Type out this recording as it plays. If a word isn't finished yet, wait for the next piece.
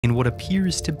in what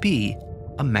appears to be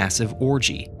a massive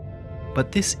orgy.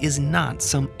 But this is not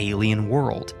some alien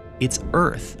world. It's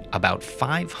Earth about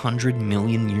 500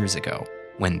 million years ago,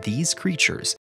 when these creatures